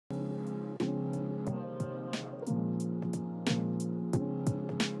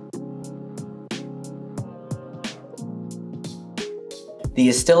The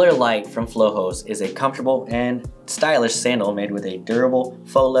Estiller Lite from Flojos is a comfortable and stylish sandal made with a durable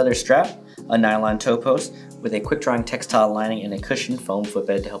faux leather strap, a nylon toe post with a quick-drying textile lining, and a cushioned foam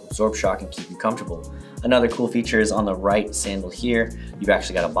footbed to help absorb shock and keep you comfortable. Another cool feature is on the right sandal here, you've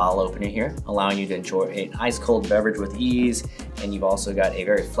actually got a bottle opener here, allowing you to enjoy an ice-cold beverage with ease, and you've also got a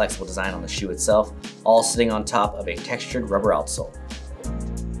very flexible design on the shoe itself, all sitting on top of a textured rubber outsole.